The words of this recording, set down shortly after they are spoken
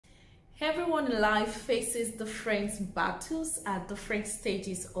Everyone in life faces different battles at different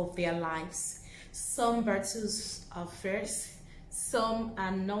stages of their lives. Some battles are fierce, some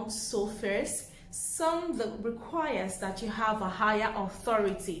are not so fierce, some that requires that you have a higher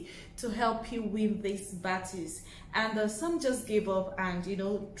authority to help you win these battles, and some just give up and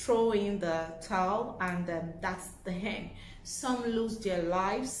throw in the towel, and that's the end. Some lose their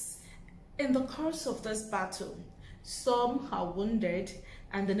lives in the course of this battle. Some are wounded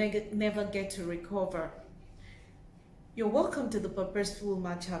and they never get to recover. You're welcome to the Purposeful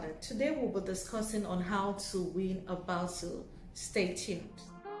Woman channel. Today we'll be discussing on how to win a battle. Stay tuned.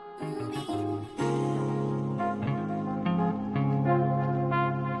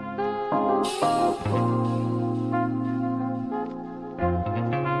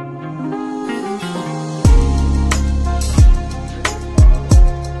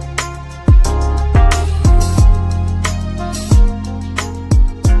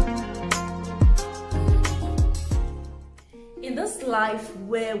 In this life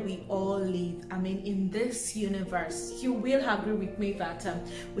where we all live, in this universe, you will agree with me that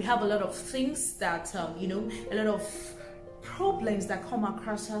we have a lot of things that, a lot of problems that come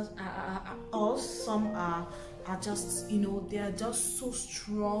across us. Some are just, they are just so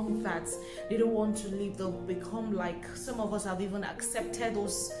strong that they don't want to leave. They'll become like, some of us have even accepted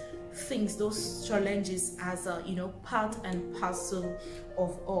those things, those challenges as part and parcel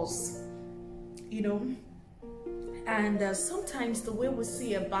of us, And sometimes the way we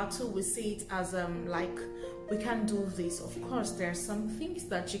see a battle, we see it as like we can't do this. Of course, there are some things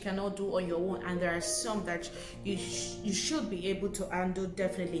that you cannot do on your own, and there are some that you should be able to handle,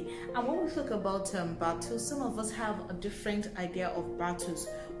 definitely. And when we talk about battles, some of us have a different idea of battles.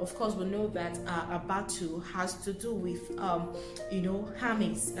 Of course, we know that a battle has to do with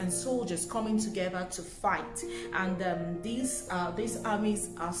armies and soldiers coming together to fight, and these armies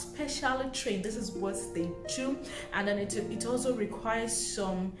are specially trained. This is what they do, and then it also requires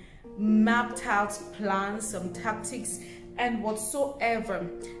some mapped out plans, some tactics and whatsoever.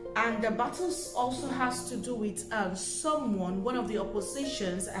 And the battles also has to do with one of the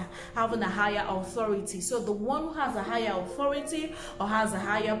oppositions having a higher authority. So the one who has a higher authority, or has a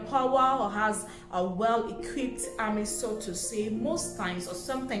higher power, or has a well-equipped army, so to say, most times or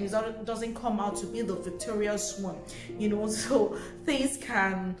sometimes doesn't come out to be the victorious one. So things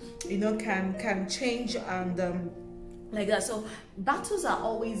can change, and like that. So battles are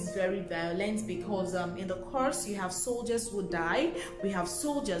always very violent because in the course you have soldiers who die, we have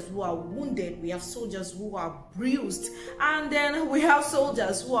soldiers who are wounded, we have soldiers who are bruised, and then we have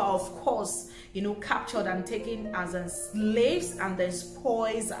soldiers who are, of course, captured and taken as slaves, and the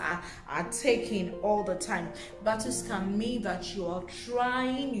spoils are taken all the time. Battles can mean that you are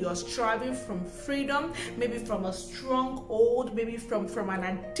striving from freedom, maybe from a stronghold, maybe from an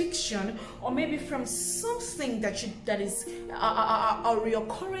addiction, or maybe from something that is a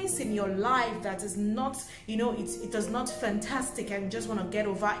reoccurrence in your life that is not, it is not fantastic, and you just want to get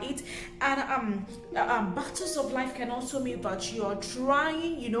over it. And battles of life can also mean that you are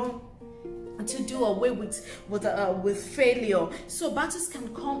trying, to do away with failure. So battles can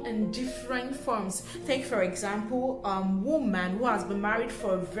come in different forms. Take for example woman who has been married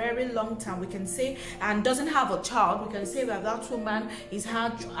for a very long time, we can say, and doesn't have a child. We can say that woman is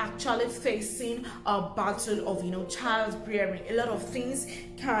actually facing a battle of childbearing. A lot of things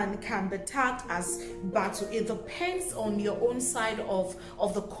can be tagged as battle. It depends on your own side of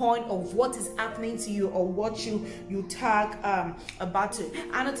the coin of what is happening to you, or what you tag a battle.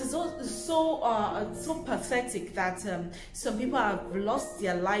 And it is also so pathetic that some people have lost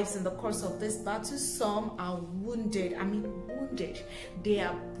their lives in the course of this battle. Some are wounded. Wounded. They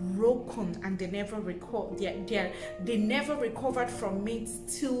are broken, and they never they never recovered from it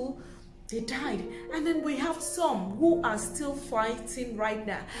till they died. And then we have some who are still fighting right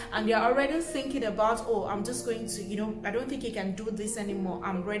now, and they're already thinking about, oh, I'm just going to, I don't think I can do this anymore,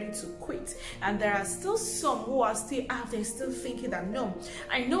 I'm ready to quit. And there are still some who are still out there, still thinking that, no,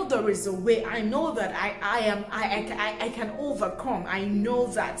 I know there is a way, I know that I can overcome, I know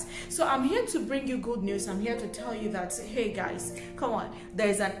that. So I'm here to bring you good news. I'm here to tell you that, hey guys, come on, there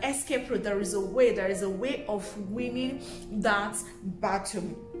is an escape route, there is a way of winning that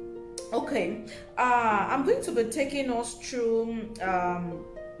battle. Okay, I'm going to be taking us through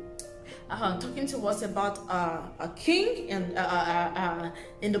talking to us about a king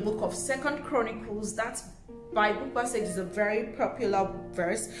in the book of 2 Chronicles. That's Bible passage is a very popular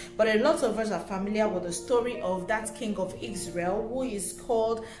verse, but a lot of us are familiar with the story of that king of Israel who is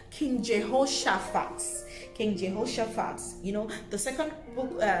called King Jehoshaphat. King Jehoshaphat, you know, the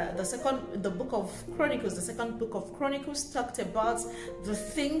book of Chronicles, the second book of Chronicles talked about the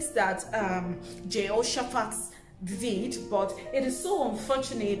things that Jehoshaphat did, but it is so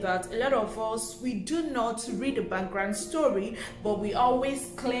unfortunate that a lot of us, we do not read the background story, but we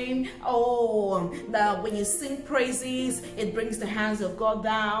always claim, oh, that when you sing praises, it brings the hands of God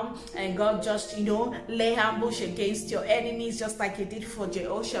down, and God just, you know, lay ambush against your enemies, just like he did for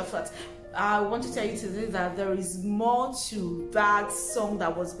Jehoshaphat. I want to tell you today that there is more to that song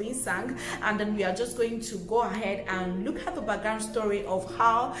that was being sung, and then we are just going to go ahead and look at the background story of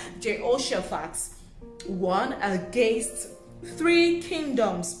how Jehoshaphat won against three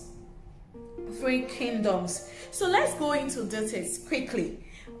kingdoms. So let's go into details quickly.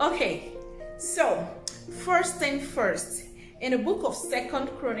 Okay, so first thing first, in the book of 2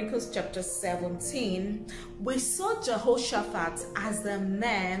 Chronicles chapter 17, we saw Jehoshaphat as the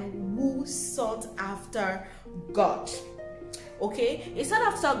man who sought after God. Okay, he sought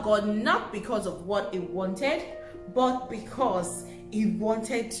after God not because of what he wanted, but because he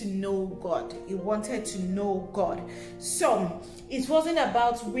wanted to know God. He wanted to know God. So it wasn't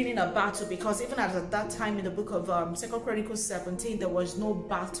about winning a battle, because even at that time in the book of 2 Chronicles 17, there was no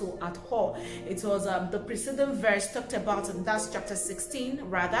battle at all. It was the preceding verse talked about, and that's chapter 16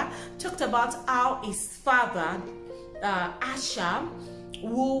 rather, talked about how his father Asa,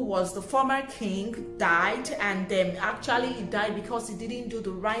 who was the former king, died, and then actually he died because he didn't do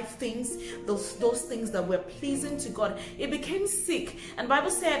the right things, those things that were pleasing to God. He became sick, and the Bible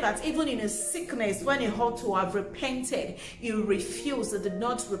said that even in his sickness, when he ought to have repented, he refused, he did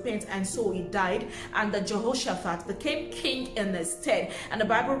not repent, and so he died, and the Jehoshaphat became king in his stead. And the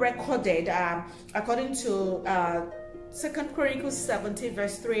Bible recorded, according to 2 Chronicles 17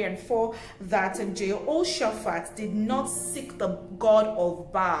 verse 3 and 4, that Jehoshaphat did not seek the god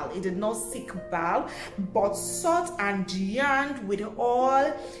of Baal. He did not seek Baal, but sought and yearned with all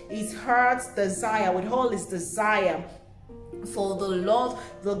his heart's desire, with all his desire, for the Lord,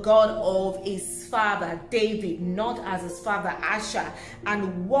 the God of his father David, not as his father Asa,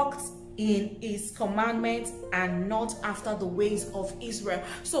 and walked in his commandments and not after the ways of Israel.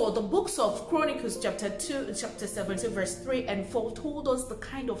 So the books of Chronicles chapter 17 verse 3 and 4 told us the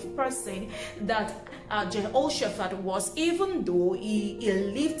kind of person that Jehoshaphat was, even though he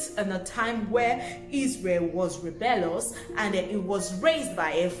lived in a time where Israel was rebellious, and he was raised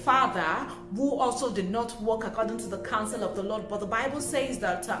by a father who also did not walk according to the counsel of the Lord. But the Bible says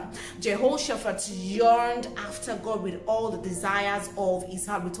that Jehoshaphat yearned after God with all the desires of his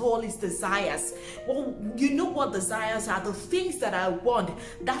heart, with all his desires. Well, you know what desires are, the things that I want.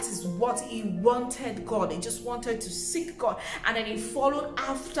 That is what he wanted God. He just wanted to seek God, and then he followed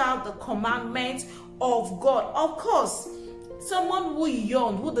after the commandments of God. Of course, someone who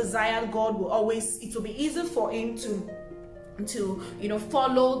yearned, who desired God, will always, it will be easy for him to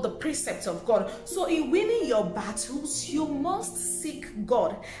follow the precepts of God. So in winning your battles, you must seek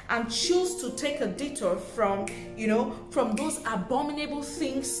God and choose to take a detour from those abominable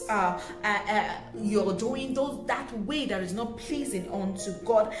things you're doing, that way that is not pleasing unto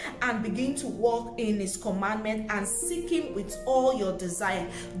God, and begin to walk in his commandment and seek him with all your desire,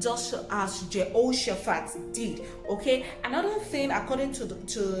 just as Jehoshaphat did. Okay, another thing, according to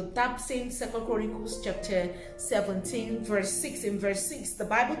that same 2 Chronicles chapter 17 verse 6, in verse 6, the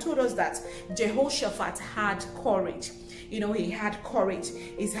Bible told us that Jehoshaphat had courage. He had courage.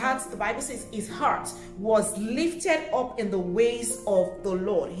 His heart, the Bible says, his heart was lifted up in the ways of the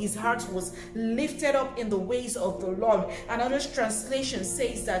Lord. His heart was lifted up in the ways of the Lord. Another translation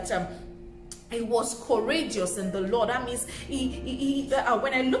says that he was courageous in the Lord. That means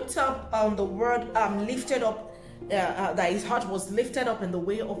when I looked up on the word lifted up, that his heart was lifted up in the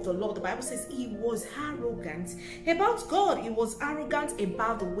way of the Lord, the Bible says he was arrogant about God. He was arrogant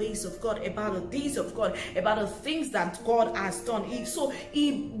about the ways of God, about the deeds of God, about the things that God has done.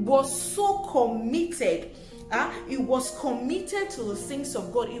 He was so committed. He was committed to the things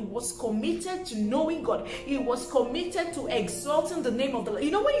of God. He was committed to knowing God. He was committed to exalting the name of the Lord.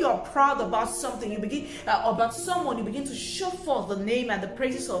 When you are proud about something, you begin about someone, you begin to show forth the name and the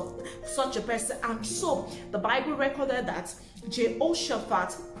praises of such a person. And so the Bible recorded that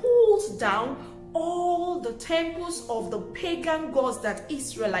Jehoshaphat pulled down all the temples of the pagan gods that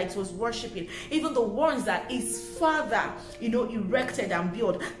Israelites was worshiping, even the ones that his father erected and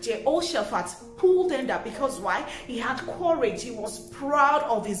built. Jehoshaphat pulled them down, because why? He had courage. He was proud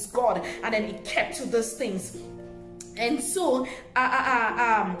of his God, and then he kept to those things. And so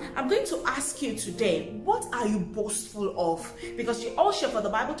I'm going to ask you today, what are you boastful of? Because Jehoshaphat, the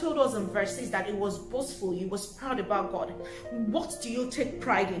Bible told us in verses that it was boastful, he was proud about God. What do you take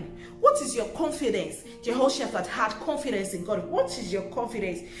pride in? What is your confidence? Jehoshaphat had confidence in God. What is your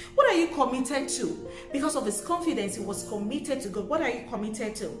confidence? What are you committed to? Because of his confidence, he was committed to God. What are you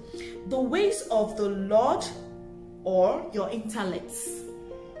committed to? The ways of the Lord or your intellects?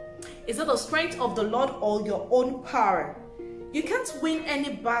 Is it the strength of the Lord or your own power? You can't win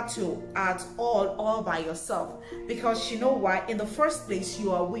any battle at all by yourself, because you know why? In the first place,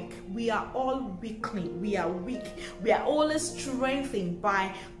 you are weak. We are all weakling. We are weak. We are always strengthened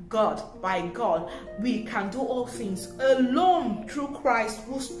by God. We can do all things alone through Christ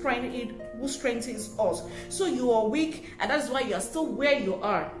who strengthens us. So you are weak, and that's why you are still where you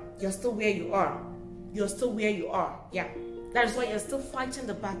are. You're still where you are. You're still where you are. Yeah. That is why you're still fighting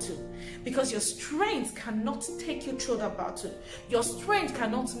the battle, because your strength cannot take you through the battle. Your strength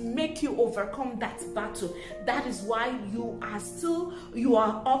cannot make you overcome that battle. That is why you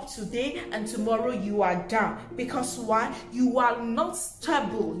are up today and tomorrow you are down. Because why? You are not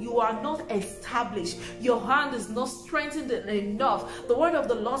stable. You are not established. Your hand is not strengthened enough. The word of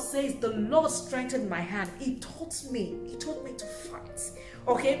the Lord says, the Lord strengthened my hand. He taught me to fight.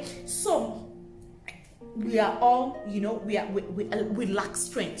 Okay, so we are all, we lack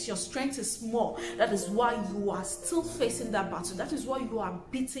strength. Your strength is small. That is why you are still facing that battle. That is why you are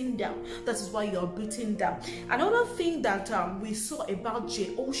beaten down. That is why you are beaten down. Another thing that we saw about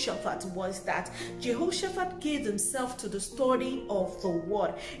Jehoshaphat was that Jehoshaphat gave himself to the study of the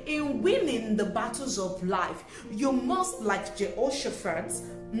word. In winning the battles of life, you must, like Jehoshaphat,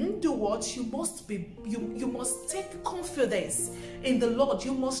 do what? You must take confidence in the Lord.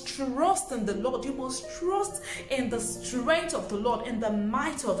 You must trust in the Lord. You must trust in the strength of the Lord, in the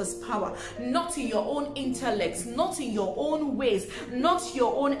might of his power, not in your own intellect, not in your own ways, not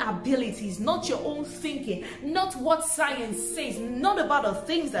your own abilities, not your own thinking, not what science says, not about the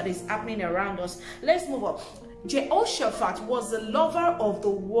things that is happening around us. Let's move on. Jehoshaphat was a lover of the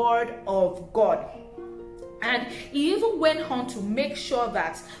word of God. And he even went on to make sure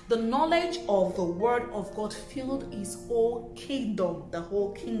that the knowledge of the word of God filled his whole kingdom, the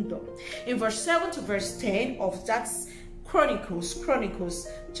whole kingdom. In verse 7 to verse 10 of that Chronicles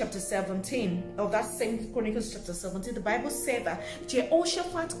chapter 17, of that same Chronicles chapter 17, the Bible said that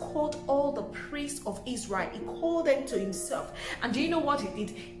Jehoshaphat called all the priests of Israel. He called them to himself. And do you know what he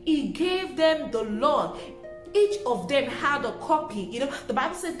did? He gave them the law. Each of them had a copy. The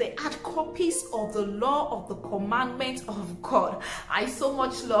Bible says they had copies of the law, of the commandments of God. I so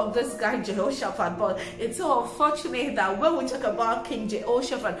much love this guy Jehoshaphat, but it's so unfortunate that when we talk about King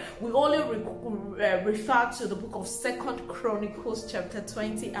Jehoshaphat, we only refer to the book of 2 Chronicles chapter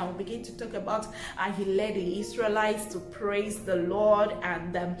 20, and we begin to talk about how he led the Israelites to praise the Lord,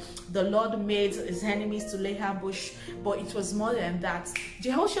 and the Lord made his enemies to lay ambush. But it was more than that.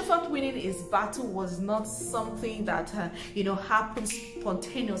 Jehoshaphat winning his battle was not something that happens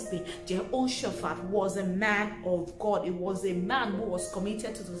spontaneously. Jehoshaphat was a man of God. It was a man who was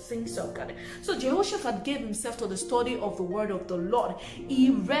committed to the things of God. So Jehoshaphat gave himself to the study of the word of the Lord. He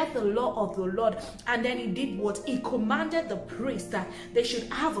read the law of the Lord, and then he did what? He commanded the priests that they should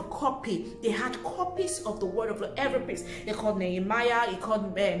have a copy. They had copies of the word of the Lord. Every priest. They called Nehemiah, he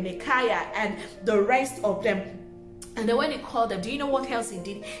called Micaiah, and the rest of them. And then when he called them, do you know what else he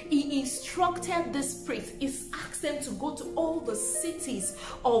did? He instructed this priest. He asked them to go to all the cities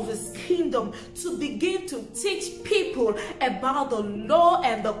of his kingdom to begin to teach people about the law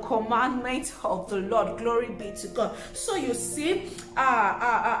and the commandments of the Lord. Glory be to God. So you see,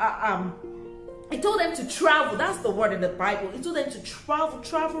 he told them to travel. That's the word in the Bible. He told them to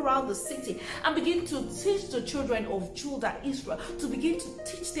travel around the city and begin to teach the children of Judah, Israel, to begin to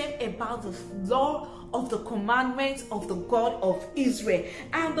teach them about the law of the commandments of the God of Israel.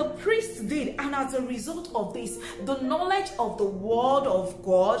 And the priests did, and as a result of this, the knowledge of the word of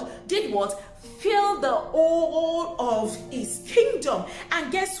God did what? Fill the whole of his kingdom.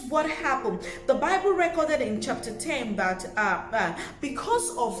 And guess what happened? The Bible recorded in chapter 10 that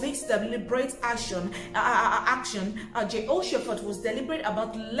because of this deliberate action, Jehoshaphat was deliberate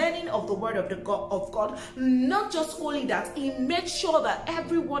about learning of the word of God. Not just only that, he made sure that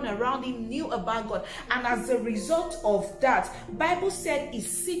everyone around him knew about God. And as a result of that, Bible said his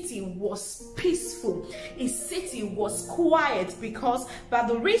city was peaceful. His city was quiet, because by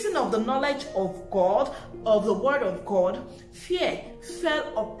the reason of the knowledge of God, of the word of God, fear fell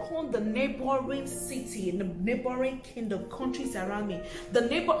upon the neighboring city, in the neighboring kingdom, countries around me. The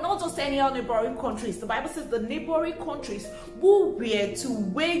neighbor, not just any other neighboring countries. The Bible says the neighboring countries who were to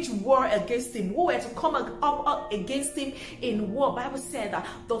wage war against him, who were to come up against him in war. The Bible said that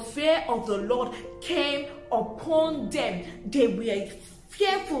the fear of the Lord came upon them. They were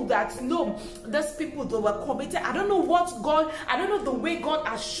fearful that no, these people, they were committed. I don't know the way God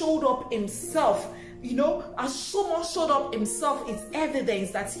has showed up himself, has so much showed up himself. It's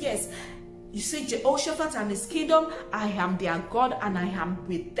evidence that yes, you see Jehoshaphat and his kingdom, I am their God and I am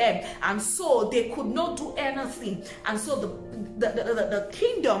with them. And so they could not do anything. And so the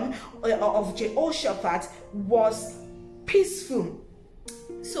kingdom of Jehoshaphat was peaceful.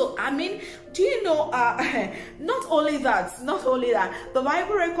 So, I mean, do you know, not only that, the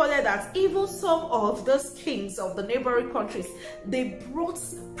Bible recorded that even some of those kings of the neighboring countries, they brought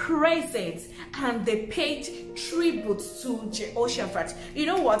presents and they paid tribute to Jehoshaphat. You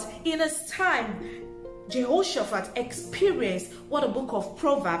know what? In his time, Jehoshaphat experienced what the book of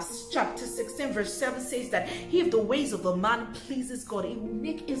Proverbs chapter 16 verse 7 says, that if the ways of the man pleases God, he will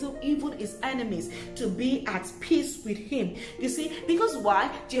make even his enemies to be at peace with him. You see, because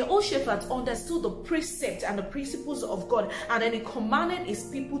why? Jehoshaphat understood the precepts and the principles of God, and then he commanded his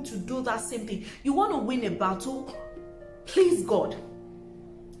people to do that same thing. You want to win a battle? Please God.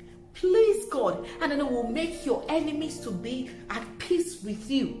 Please God, and then it will make your enemies to be at peace with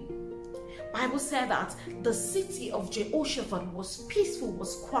you. Bible said that the city of Jehoshaphat was peaceful,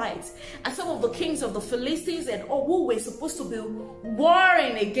 was quiet, and some of the kings of the Philistines and all who were supposed to be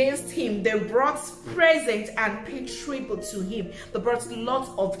warring against him, they brought presents and paid tribute to him. They brought lots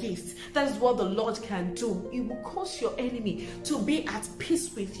of gifts. That is what the Lord can do. It will cause your enemy to be at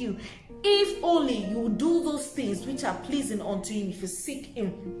peace with you, if only you do those things which are pleasing unto him, if you seek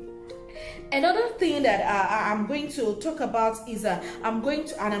him. Another thing that I'm going to talk about is I'm going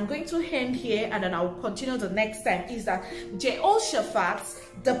to end here, and then I'll continue the next time, is that Jehoshaphat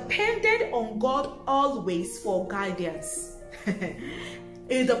depended on God always for guidance.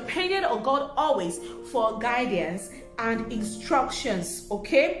 He depended on God always for guidance and instructions.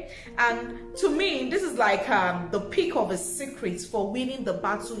 Okay, and to me this is like the peak of his secrets for winning the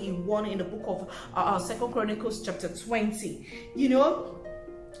battle he won in the book of 2 Chronicles chapter 20.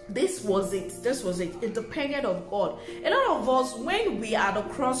 This was it. It depended on God. A lot of us, when we are at a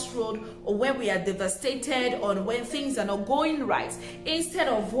crossroad, or when we are devastated, or when things are not going right, instead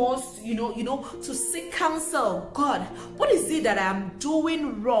of us, to seek counsel, God, what is it that I am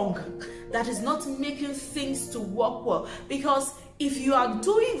doing wrong that is not making things to work well? Because if you are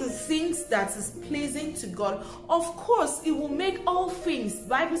doing the things that is pleasing to God, of course, it will make all things. The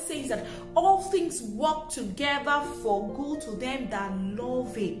Bible says that all things work together for good to them that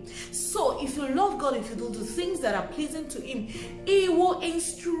love him. So if you love God, if you do the things that are pleasing to him, he will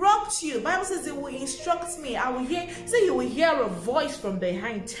instruct you. The Bible says it will instruct me. You will hear a voice from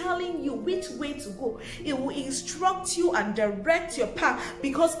behind telling you which way to go. It will instruct you and direct your path,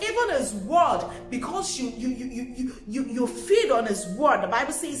 because even his word, because you feed on his word. The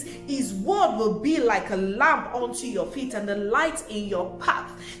Bible says his word will be like a lamp unto your feet and a light in your path.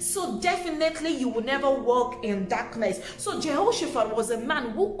 So definitely you will never walk in darkness. So Jehoshaphat was a man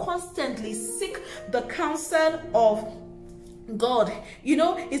who constantly seek the counsel of God.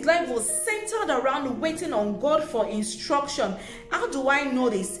 His life was centered around waiting on God for instruction. How do I know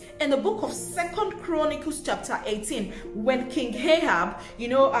this? In the book of 2 Chronicles chapter 18, when King Ahab,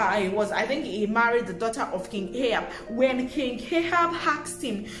 I think he married the daughter of King Ahab. When King Ahab asked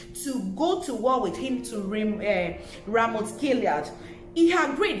him to go to war with him to Ramoth Gilead, he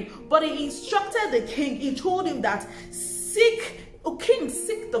agreed, but he instructed the king. He told him that seek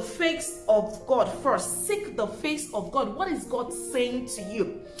the face of God first. Seek the face of God. What is God saying to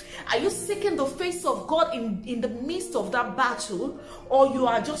you? Are you seeking the face of God in the midst of that battle, or you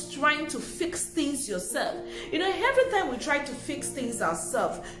are just trying to fix things yourself? Every time we try to fix things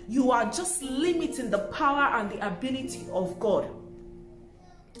ourselves, you are just limiting the power and the ability of God.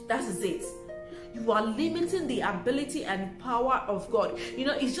 That is it. You are limiting the ability and power of God.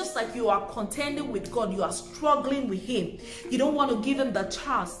 It's just like you are contending with God. You are struggling with him. You don't want to give him the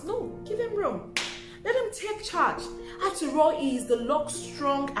chance. No, give him room. Let him take charge. After all, he is the Lord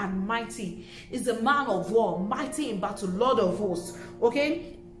strong and mighty. He's the man of war, mighty in battle, Lord of hosts.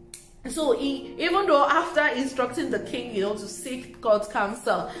 Okay? So even though after instructing the king, to seek God's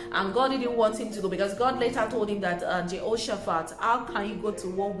counsel, and God didn't want him to go, because God later told him that Jehoshaphat, how can you go to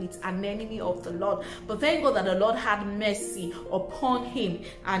war with an enemy of the Lord? But thank God that the Lord had mercy upon him,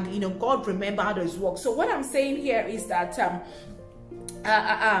 and God remembered his work. So what I'm saying here is that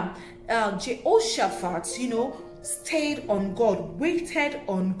Jehoshaphat, stayed on God, waited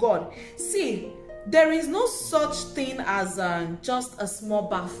on God. See, there is no such thing as just a small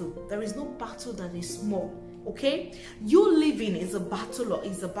battle. There is no battle that is small. Okay, you living is a battle, or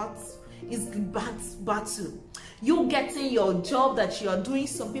is a battle. You getting your job that you are doing,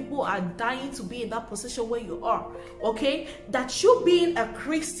 some people are dying to be in that position where you are. Okay, that you being a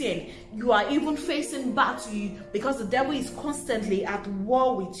Christian, you are even facing battle because the devil is constantly at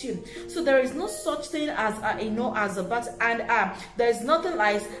war with you. So there is no such thing as as a battle, and there is nothing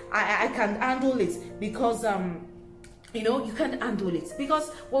like I can handle it, because you can't handle it.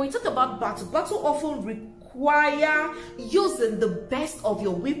 Because when we talk about battle often require using the best of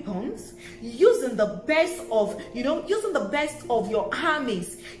your weapons, using the best of using the best of your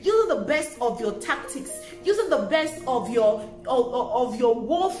armies, using the best of your tactics, using the best of your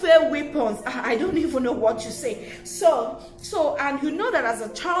warfare weapons. I don't even know what you say. So and you know that as a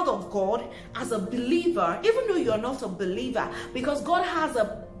child of God, as a believer, even though you're not a believer, because God has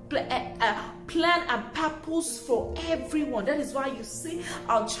a plan and purpose for everyone. That is why you see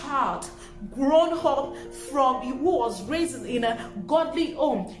a child grown up from who was raised in a godly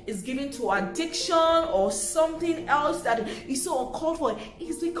home is given to addiction or something else that is so uncalled for.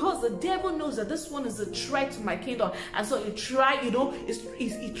 It's because the devil knows that this one is a threat to my kingdom, and so he try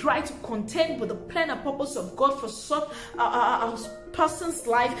to contend with the plan and purpose of God for such a person's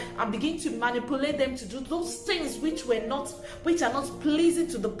life, and begin to manipulate them to do those things which are not pleasing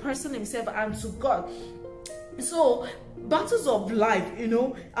to the person himself and to God. So battles of life,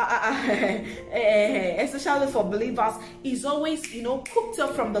 especially for believers, is always cooked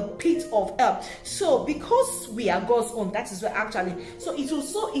up from the pit of hell. So because we are God's own, that is where actually, so it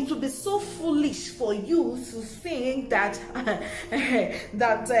will be so foolish for you to think that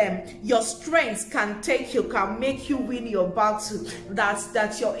your strength can make you win your battle,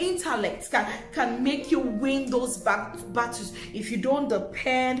 that your intellect can make you win those battles if you don't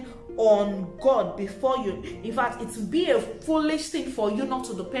depend on God before you. In fact, it will be a foolish thing for you not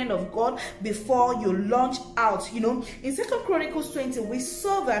to depend on God before you launch out. In 2 Chronicles 20, we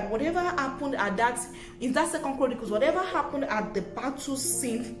saw that whatever happened at that 2 Chronicles, whatever happened at the battle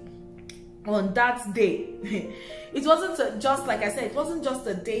scene on that day, it wasn't just, like I said, it wasn't just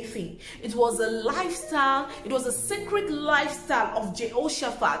a day thing. It was a lifestyle. It was a secret lifestyle of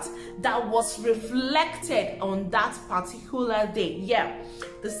Jehoshaphat that was reflected on that particular day. Yeah,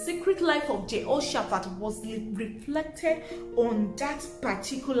 the secret life of Jehoshaphat was reflected on that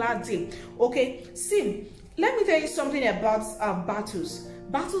particular day. Okay, see, let me tell you something about battles.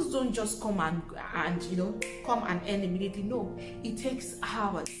 Battles don't just come and come and end immediately. No, it takes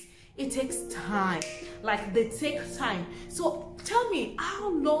hours. It takes time. Like, they take time. So tell me, how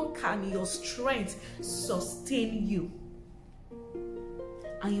long can your strength sustain you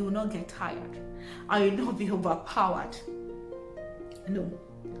and you will not get tired, and you will not be overpowered? No.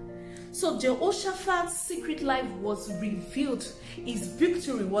 So Jehoshaphat's secret life was revealed. His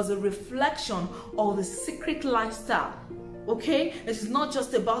victory was a reflection of the secret lifestyle. Okay, it is not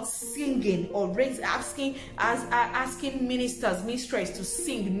just about singing or asking ministers to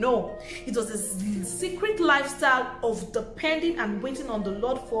sing. No, it was a secret lifestyle of depending and waiting on the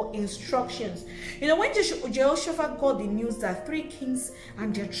Lord for instructions. When Jehoshaphat got the news that 3 kings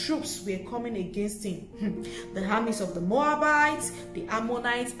and their troops were coming against him, the armies of the Moabites, the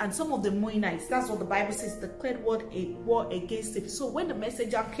Ammonites, and some of the Moabites, that's what the Bible says, declared war against him. So when the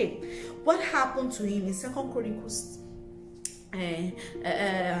messenger came, what happened to him in 2 Chronicles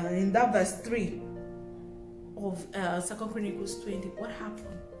in that verse 3 of 2 Chronicles 20, what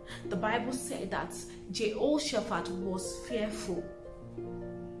happened? The Bible said that Jehoshaphat was fearful.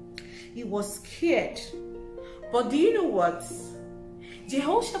 He was scared. But do you know what?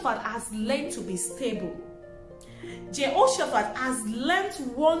 Jehoshaphat has learned to be stable. Jehoshaphat has learned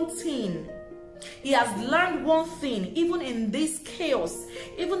one thing. He has learned one thing, even in this chaos,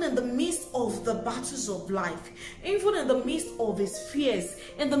 even in the midst of the battles of life, even in the midst of his fears,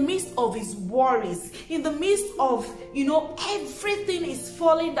 in the midst of his worries, in the midst of, everything is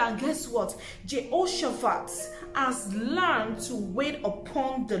falling down. Guess what? Jehoshaphat has learned to wait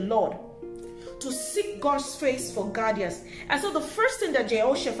upon the Lord, to seek God's face for guidance. And so the first thing that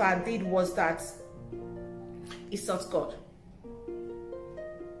Jehoshaphat did was that he sought God.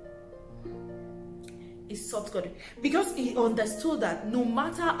 He sought God because he understood that no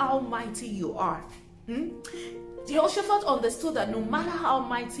matter how mighty you are, Jehoshaphat understood that no matter how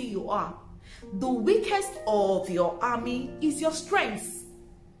mighty you are, the weakest of your army is your strength.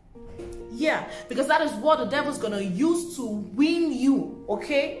 Yeah, because that is what the devil's gonna use to win you.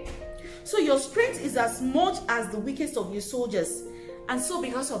 Okay, so your strength is as much as the weakest of your soldiers. And so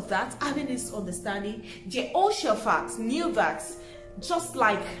because of that, having this understanding, Jehoshaphat knew that, just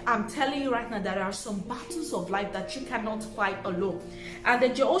like I'm telling you right now, there are some battles of life that you cannot fight alone. And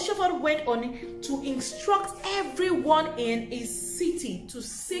then Jehoshaphat went on to instruct everyone in his city to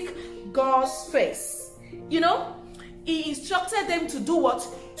seek God's face. You know, he instructed them to do what?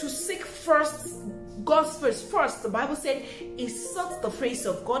 To seek first God's face. First, the Bible said he sought the face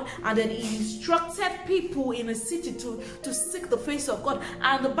of God, and then he instructed people in a city to seek the face of God.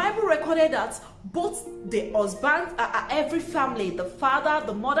 And the Bible recorded that both the husband, every family, the father,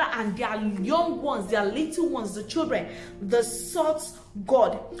 the mother, and their young ones, their little ones, the children, they sought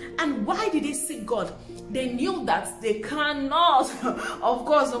God. And why did they seek God? They knew that they cannot, of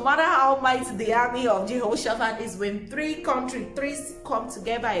course, no matter how mighty the army of Jehoshaphat is, when three come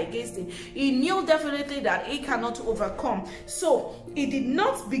together against him, he knew definitely that he cannot overcome. So he did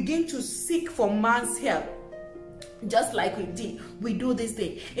not begin to seek for man's help, just like we do this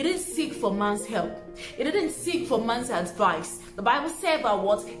day. He didn't seek for man's help. He didn't seek for man's advice. The Bible said about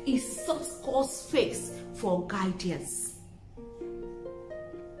what? He sought God's face for guidance.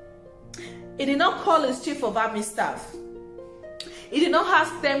 He did not call his chief of army staff. He did not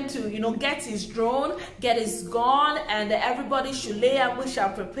ask them to, get his drone, get his gun, and everybody should lay ambush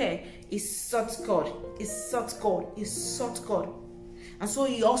and prepare. He sought God. He sought God. He sought God. And so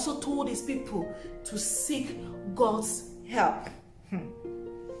he also told his people to seek God's help.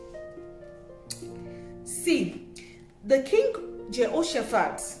 See, the king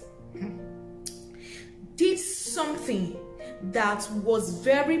Jehoshaphat did something that was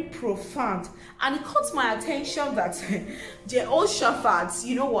very profound, and it caught my attention that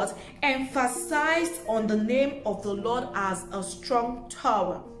Jehoshaphat, emphasized on the name of the Lord as a strong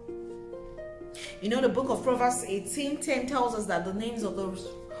tower. The book of Proverbs 18:10 tells us that the names of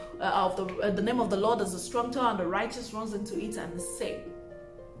the name of the Lord is a strong tower, and the righteous runs into it and is safe.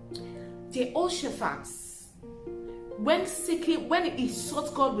 Jehoshaphat, when he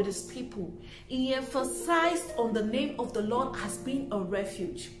sought God with his people, he emphasized on the name of the Lord as being a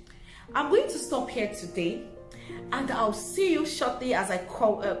refuge. I'm going to stop here today, and I'll see you shortly as I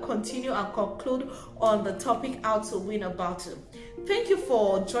continue and conclude on the topic how to win a battle. Thank you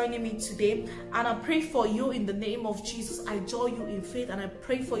for joining me today, and I pray for you in the name of Jesus. I join you in faith, and I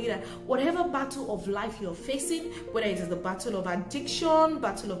pray for you that whatever battle of life you're facing, whether it is the battle of addiction,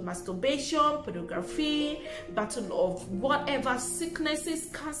 battle of masturbation, pornography, battle of whatever sicknesses,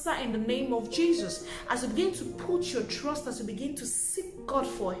 cancer, in the name of Jesus, as you begin to put your trust, as you begin to seek God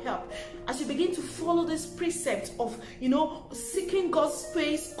for help, as you begin to follow this precept of seeking God's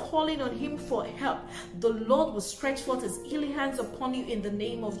face, calling on him for help, the Lord will stretch forth his healing hands upon you in the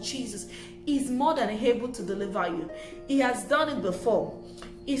name of Jesus. He's more than able to deliver you. He has done it before.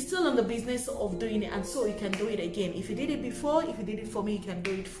 He's still in the business of doing it, and so he can do it again. If he did it before, if he did it for me, he can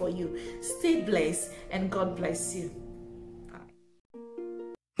do it for you. Stay blessed, and God bless you.